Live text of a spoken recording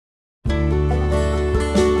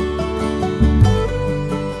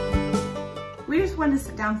wanted to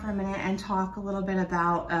sit down for a minute and talk a little bit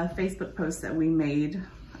about a Facebook post that we made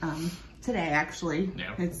today, actually.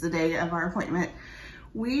 Yeah. It's the day of our appointment.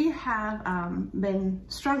 We have been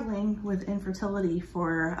struggling with infertility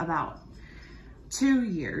for about 2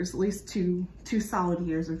 years, at least two solid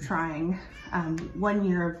years of trying, 1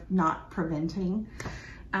 year of not preventing.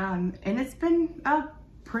 And it's been a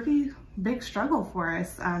pretty big struggle for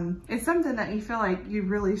us. It's something that you feel like you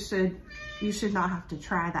really should not have to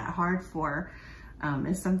try that hard for.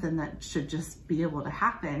 It's something that should just be able to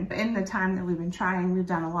happen. In the time that we've been trying, we've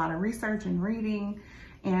done a lot of research and reading,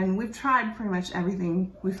 and we've tried pretty much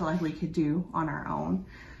everything we feel like we could do on our own.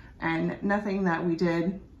 And nothing that we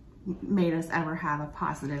did made us ever have a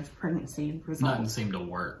positive pregnancy result. Nothing seemed to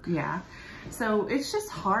work. Yeah. So it's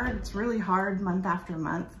just hard. It's really hard month after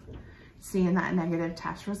month seeing that negative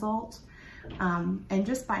test result. And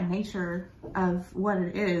just by nature of what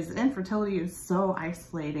it is, infertility is so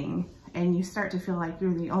isolating, and you start to feel like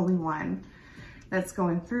you're the only one that's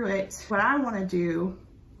going through it. What I want to do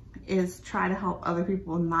is try to help other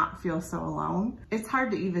people not feel so alone. It's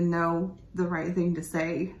hard to even know the right thing to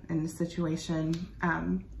say in this situation.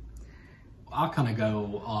 I'll kind of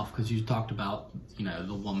go off because you talked about, you know,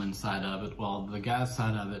 the woman's side of it. Well, the guy's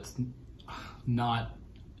side of it's not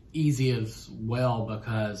easy as well,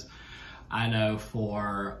 because I know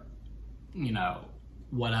for, you know,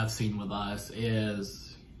 what I've seen with us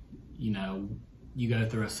is, you know, you go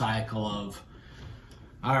through a cycle of,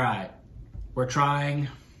 all right, we're trying,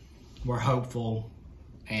 we're hopeful,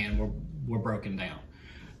 and we're broken down.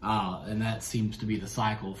 And that seems to be the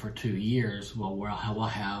cycle for 2 years. Well, we'll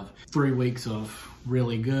have 3 weeks of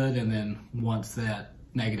really good, and then once that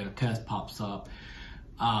negative test pops up,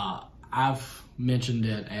 I've mentioned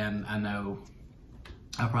it, and I know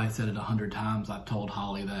I probably said it 100 times. I've told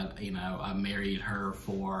Holly that, you know, I married her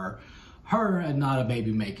for her and not a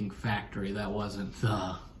baby making factory. That wasn't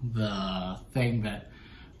the thing that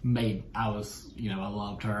made, I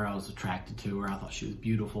loved her, I was attracted to her, I thought she was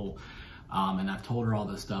beautiful. And I've told her all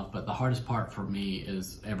this stuff, but the hardest part for me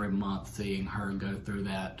is every month seeing her go through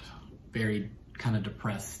that very kind of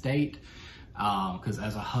depressed state. Because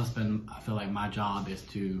as a husband, I feel like my job is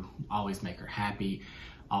to always make her happy,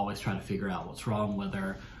 always try to figure out what's wrong with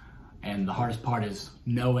her. And the hardest part is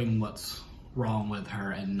knowing what's wrong with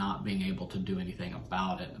her and not being able to do anything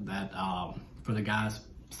about it. That, for the guy's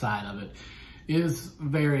side of it, is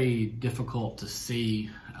very difficult to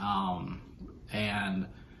see. And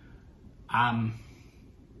I'm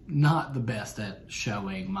not the best at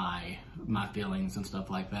showing my feelings and stuff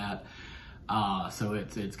like that. So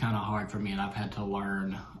it's kind of hard for me, and I've had to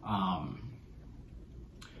learn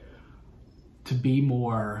to be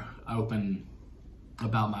more open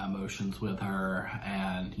about my emotions with her,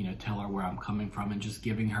 and, you know, tell her where I'm coming from, and just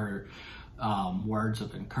giving her words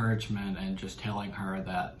of encouragement, and just telling her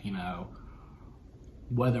that, you know,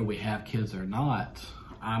 whether we have kids or not,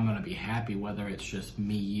 I'm gonna be happy whether it's just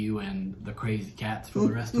me, you, and the crazy cats for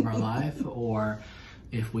the rest of our life, or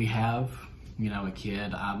if we have, you know, a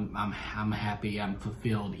kid, I'm happy, I'm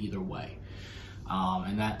fulfilled either way.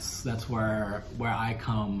 And that's where I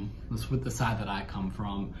come. That's with the side that I come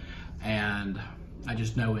from, and I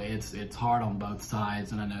just know it's hard on both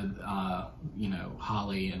sides. And I know, you know,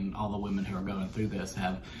 Holly and all the women who are going through this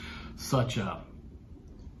have such a,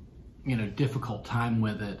 you know, difficult time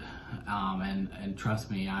with it. And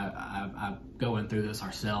trust me, I'm going through this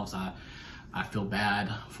ourselves. I feel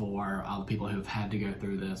bad for all the people who have had to go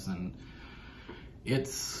through this, and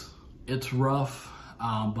it's rough.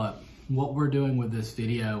 But what we're doing with this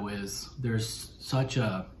video is, there's such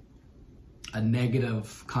a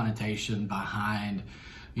negative connotation behind,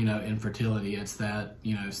 you know, infertility. It's that,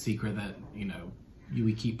 you know, secret that, you know,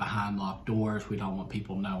 we keep behind locked doors. We don't want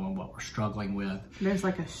people knowing what we're struggling with. There's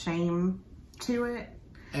like a shame to it,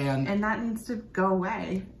 and that needs to go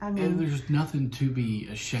away. I mean, there's nothing to be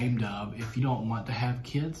ashamed of. If you don't want to have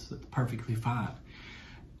kids, that's perfectly fine.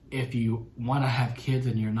 If you want to have kids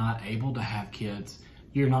and you're not able to have kids,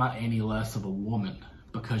 you're not any less of a woman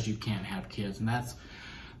because you can't have kids. And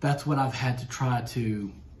that's what I've had to try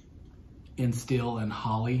to instill in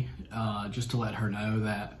Holly, just to let her know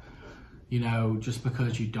that, you know, just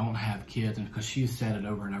because you don't have kids, and because she's said it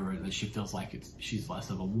over and over that she feels like she's less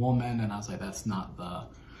of a woman, and I was like, that's not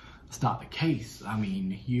the case. I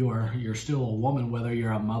mean, you're still a woman whether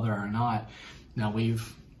you're a mother or not. Now,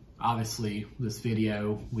 we've obviously, this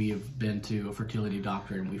video, we have been to a fertility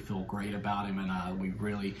doctor, and we feel great about him, and we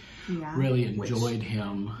really enjoyed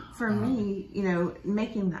him. For me, you know,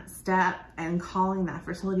 making that step and calling that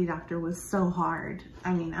fertility doctor was so hard.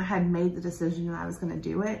 I mean, I had made the decision that I was going to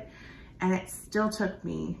do it, and it still took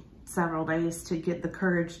me several days to get the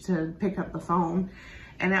courage to pick up the phone.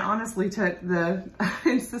 And it honestly took the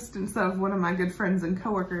insistence of one of my good friends and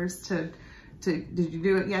coworkers to did you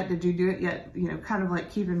do it yet? Did you do it yet? You know, kind of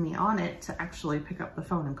like keeping me on it to actually pick up the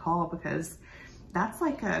phone and call, because that's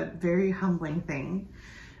like a very humbling thing.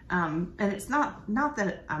 And it's not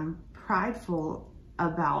that I'm prideful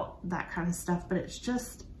about that kind of stuff, but it's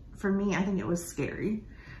just, for me, I think it was scary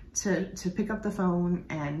to pick up the phone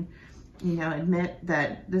and, you know, admit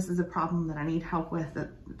that this is a problem that I need help with, that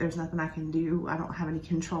there's nothing I can do. I don't have any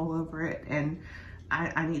control over it, and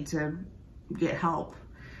I need to get help.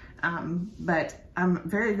 But I'm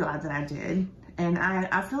very glad that I did. And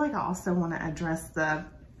I feel like I also want to address the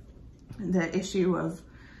issue of,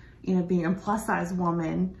 you know, being a plus size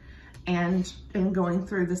woman and going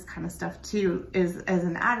through this kind of stuff too, is as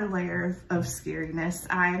an added layer of scariness.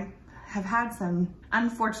 I have had some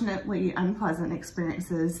unfortunately unpleasant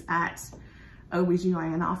experiences at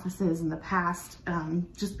OBGYN offices in the past,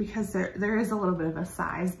 just because there is a little bit of a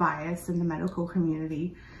size bias in the medical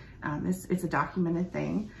community. It's a documented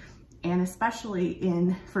thing. And especially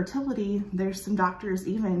in fertility, there's some doctors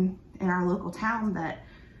even in our local town that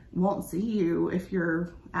won't see you if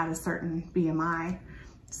you're at a certain BMI.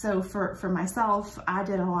 So for myself, I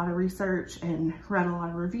did a lot of research and read a lot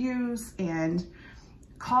of reviews and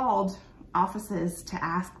called offices to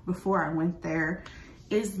ask before I went there,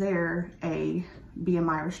 is there a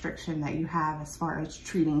BMI restriction that you have as far as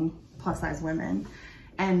treating plus size women?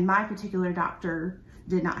 And my particular doctor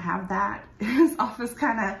did not have that. His office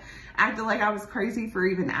kind of acted like I was crazy for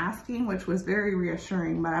even asking, which was very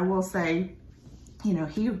reassuring. But I will say, you know,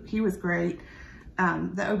 he was great. The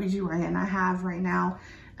OBGYN I have right now,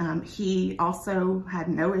 he also had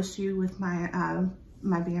no issue with my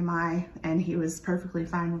my BMI, and he was perfectly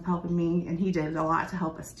fine with helping me, and he did a lot to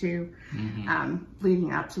help us too,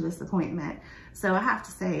 leading up to this appointment. So I have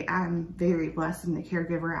to say I'm very blessed in the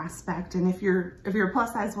caregiver aspect. And if you're a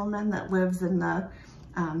plus size woman that lives in the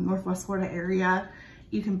Northwest Florida area,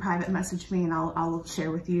 you can private message me and I'll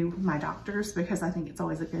share with you my doctors, because I think it's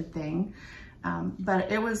always a good thing.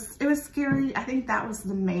 But it was scary. I think that was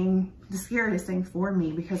the scariest thing for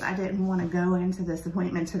me, because I didn't want to go into this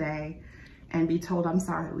appointment today and be told, I'm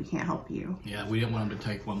sorry, we can't help you. Yeah, we didn't want them to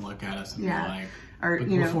take one look at us and be like, or, but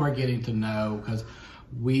before getting to know, because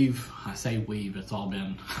it's all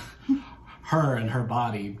been her and her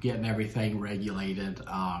body getting everything regulated,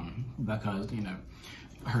 because, you know,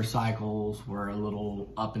 her cycles were a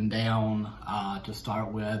little up and down to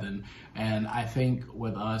start with, and I think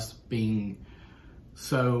with us being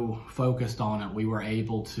so focused on it, we were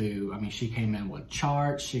able to, I mean, she came in with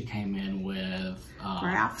charts, she came in with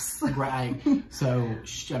graphs. Right. So,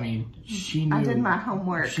 she knew. I did my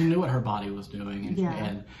homework. She knew what her body was doing.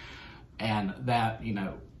 And that, you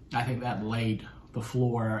know, I think that laid the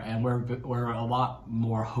floor, and we're a lot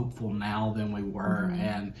more hopeful now than we were.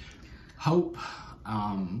 And hope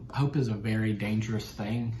is a very dangerous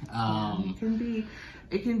thing.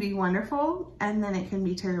 It can be wonderful, and then it can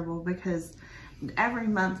be terrible, because every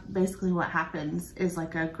month, basically what happens is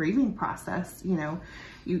like a grieving process. You know,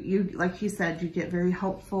 you like you said, you get very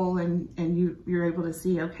hopeful, and you're able to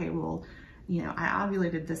see, okay, well, you know, I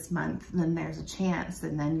ovulated this month, then there's a chance,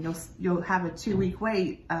 and then you'll have a 2-week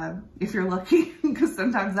wait if you're lucky, because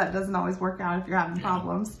sometimes that doesn't always work out if you're having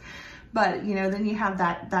problems. But, you know, then you have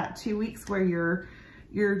that 2 weeks where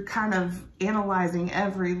you're kind of analyzing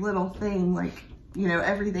every little thing, like, you know,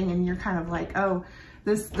 everything, and you're kind of like, oh,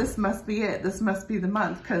 this must be it. This must be the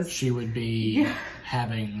month, because she would be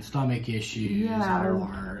having stomach issues,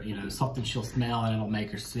 or, you know, something she'll smell and it'll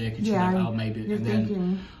make her sick, and she's like, oh, maybe. And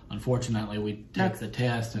then, unfortunately, we take the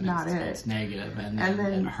test and it's negative, and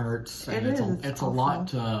then it hurts, and it's a lot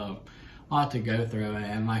to go through.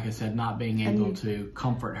 And like I said, not being able to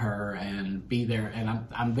comfort her and be there, and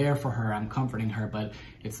I'm there for her, I'm comforting her, but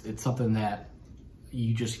it's something that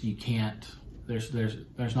you can't. There's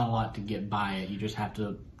not a lot to get by it. You just have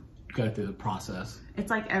to go through the process. It's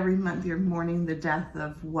like every month you're mourning the death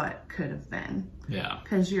of what could have been. Yeah.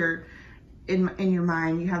 Because you're in your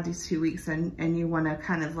mind, you have these 2 weeks, and you want to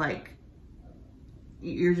kind of like,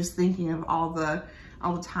 you're just thinking of all the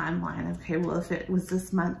timeline. Okay, well, if it was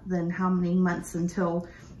this month, then how many months until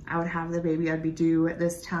I would have the baby? I'd be due at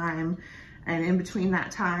this time. And in between that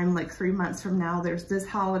time, like 3 months from now, there's this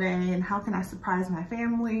holiday, and how can I surprise my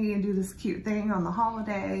family and do this cute thing on the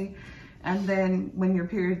holiday? And then when your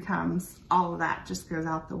period comes, all of that just goes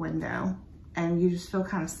out the window, and you just feel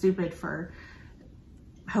kind of stupid for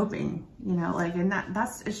hoping, you know, like, and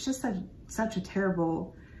it's just such a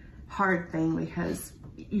terrible, hard thing, because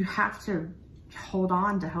you have to hold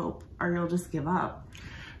on to hope, or you'll just give up.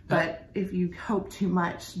 But if you hope too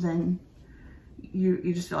much, then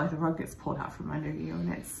you just feel like the rug gets pulled out from under you,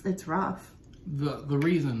 and it's rough. The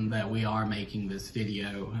reason that we are making this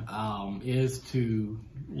video is to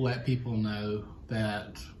let people know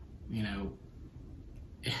that, you know,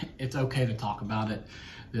 it's okay to talk about it.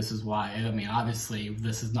 This is why, I mean, obviously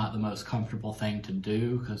this is not the most comfortable thing to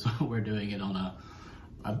do, because we're doing it on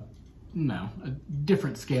a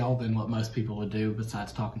different scale than what most people would do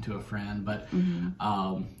besides talking to a friend. But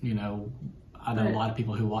you know, I know a lot of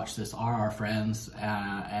people who watch this are our friends,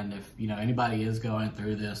 and if, you know, anybody is going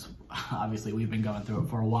through this, obviously we've been going through it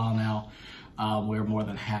for a while now. We're more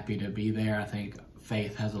than happy to be there. I think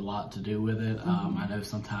faith has a lot to do with it. I know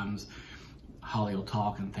sometimes Holly will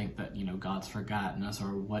talk and think that, you know, God's forgotten us, or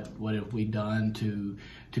what have we done to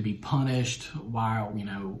be punished? Why, you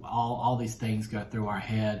know, all these things go through our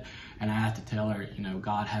head. And I have to tell her, you know,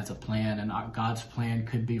 God has a plan, and God's plan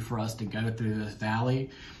could be for us to go through this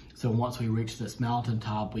valley. So once we reach this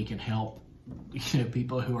mountaintop, we can help, you know,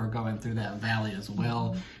 people who are going through that valley as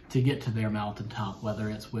well to get to their mountaintop,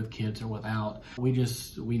 whether it's with kids or without. We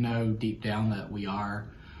know deep down that we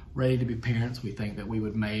are ready to be parents. We think that we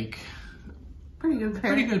would make pretty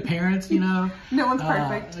good parents, you know. No one's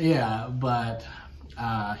perfect. Yeah, but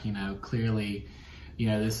you know, clearly, you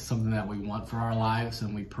know, this is something that we want for our lives,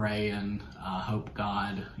 and we pray and hope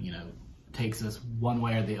God, you know, takes us one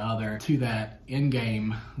way or the other to that end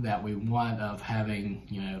game that we want of having,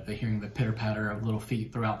 you know, hearing the pitter patter of little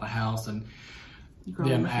feet throughout the house, and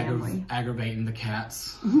them aggravating the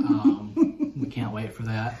cats. We can't wait for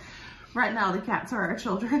that. Right now, the cats are our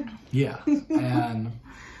children. Yeah, and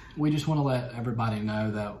we just want to let everybody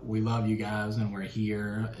know that we love you guys, and we're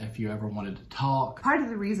here if you ever wanted to talk. Part of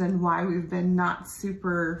the reason why we've been not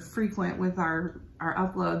super frequent with our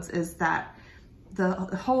uploads is that the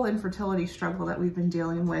whole infertility struggle that we've been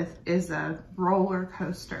dealing with is a roller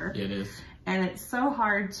coaster. It is. And it's so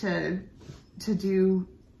hard to do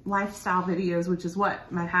lifestyle videos, which is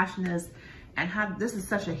what my passion is, and this is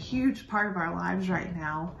such a huge part of our lives right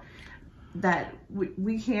now that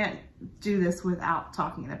we can't do this without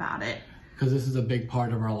talking about it. Because this is a big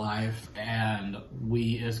part of our life, and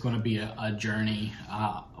it's going to be a journey.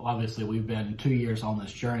 Obviously, we've been 2 years on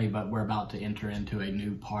this journey, but we're about to enter into a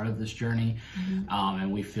new part of this journey.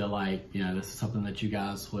 And we feel like, you know, this is something that you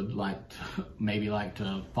guys would maybe like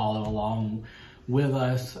to follow along with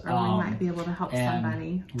us. Or we might be able to help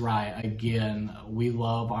somebody. Right. Again, we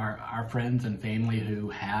love our friends and family who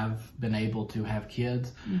have been able to have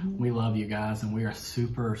kids. We love you guys, and we are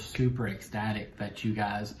super, super ecstatic that you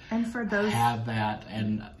guys have that.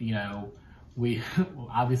 And, you know,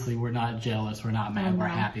 obviously we're not jealous, we're not mad, we're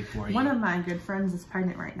happy for you. One of my good friends is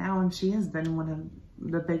pregnant right now, and she has been one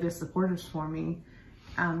of the biggest supporters for me,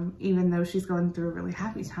 even though she's going through a really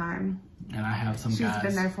happy time. And I have some guys. She's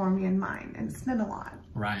been there for me in mine, and it's been a lot.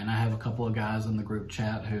 Right, and I have a couple of guys in the group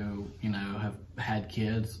chat who, you know, have had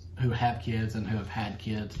kids, who have kids, and who have had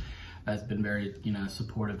kids. That's been very, you know,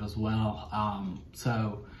 supportive as well.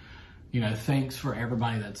 So, you know, thanks for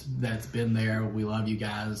everybody that's been there. We love you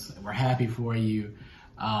guys. We're happy for you.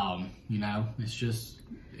 You know,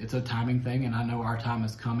 it's a timing thing, and I know our time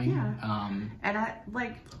is coming. Yeah.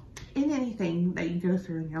 And in anything that you go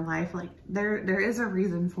through in your life, like there is a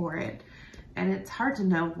reason for it, and it's hard to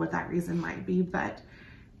know what that reason might be, but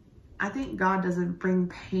I think God doesn't bring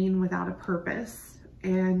pain without a purpose,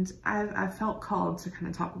 and I felt called to kind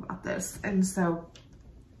of talk about this, and so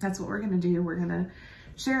that's what we're going to do. We're going to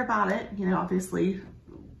share about it, you know, obviously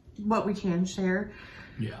what we can share.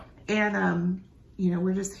 Yeah. And you know,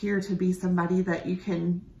 we're just here to be somebody that you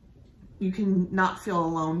can not feel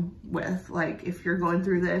alone with. Like, if you're going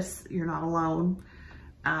through this, you're not alone.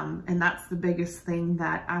 And that's the biggest thing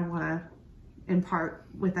that I want to impart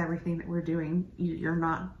with everything that we're doing. You're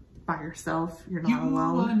not by yourself. You're not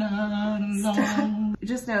alone. You are not alone.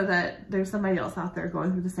 Just know that there's somebody else out there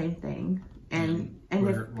going through the same thing. And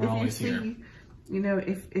we're if you see, here. You know,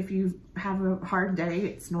 if you have a hard day,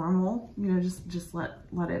 it's normal. You know, just let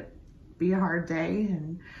it be a hard day,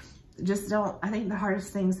 and just don't. I think the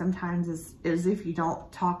hardest thing sometimes is if you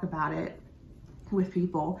don't talk about it with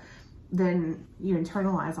people, then you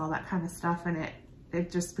internalize all that kind of stuff, and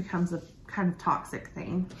it just becomes a kind of toxic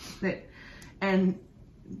thing. And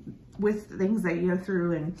with things that you go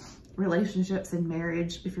through in relationships and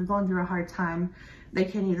marriage, if you're going through a hard time, they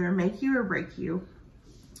can either make you or break you.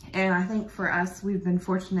 And I think for us, we've been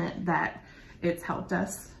fortunate that it's helped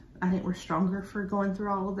us. I think we're stronger for going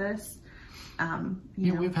through all of this.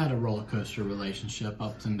 Yeah, we've had a roller coaster relationship,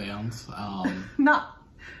 ups and downs. Not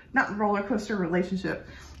roller coaster relationship.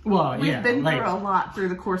 Well, we've been through a lot through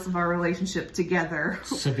the course of our relationship together.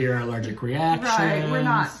 Severe allergic reactions. Right, we're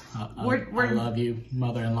not. I love you,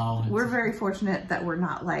 mother-in-law. We're very fortunate that we're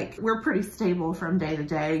not like, we're pretty stable from day to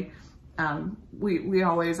day. We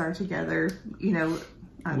always are together, you know.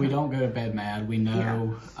 We don't go to bed mad. We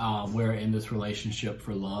know we're in this relationship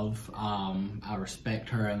for love. I respect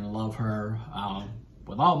her and love her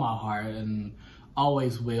with all my heart and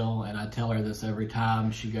always will. And I tell her this every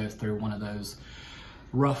time she goes through one of those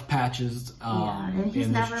rough patches and he's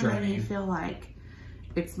in this never journey. made me feel like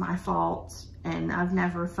it's my fault, and I've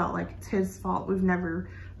never felt like it's his fault. We've never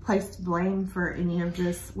placed blame for any of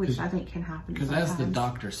this, which I think can happen because as the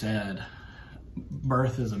doctor said,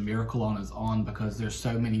 birth is a miracle on its own, because there's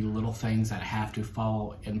so many little things that have to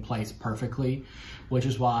fall in place perfectly, which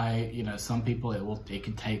is why, you know, some people it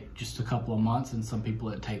can take just a couple of months, and some people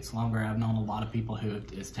it takes longer. I've known a lot of people who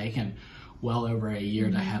it's taken well over a year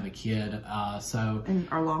to have a kid,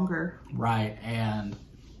 or longer. Right, and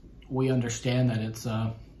we understand that it's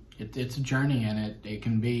a journey, and it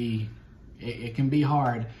can be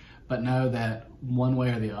hard, but know that one way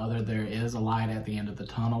or the other there is a light at the end of the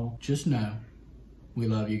tunnel. Just know we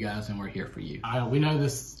love you guys and we're here for you. We know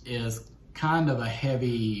this is kind of a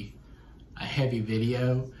heavy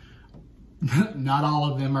video. Not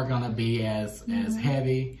all of them are gonna be as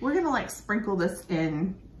heavy. We're gonna like sprinkle this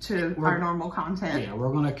in to our normal content. Yeah,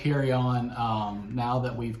 we're gonna carry on now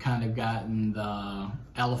that we've kind of gotten the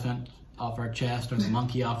elephant off our chest or the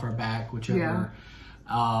monkey off our back, whichever.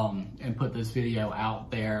 And put this video out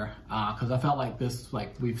there because I felt like this,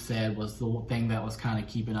 like we've said, was the thing that was kind of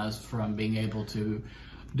keeping us from being able to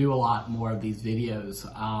do a lot more of these videos.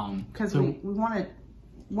 Because we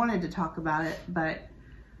wanted to talk about it, but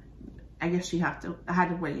I guess I had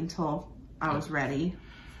to wait until I was ready.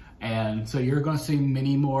 And so you're going to see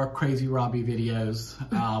many more crazy Robbie videos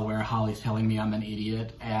where Holly's telling me I'm an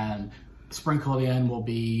idiot, and sprinkled in will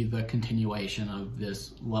be the continuation of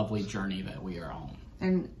this lovely journey that we are on.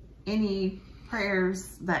 And any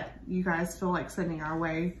prayers that you guys feel like sending our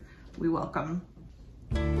way, we welcome.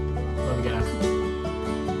 Love you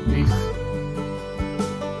guys. Peace.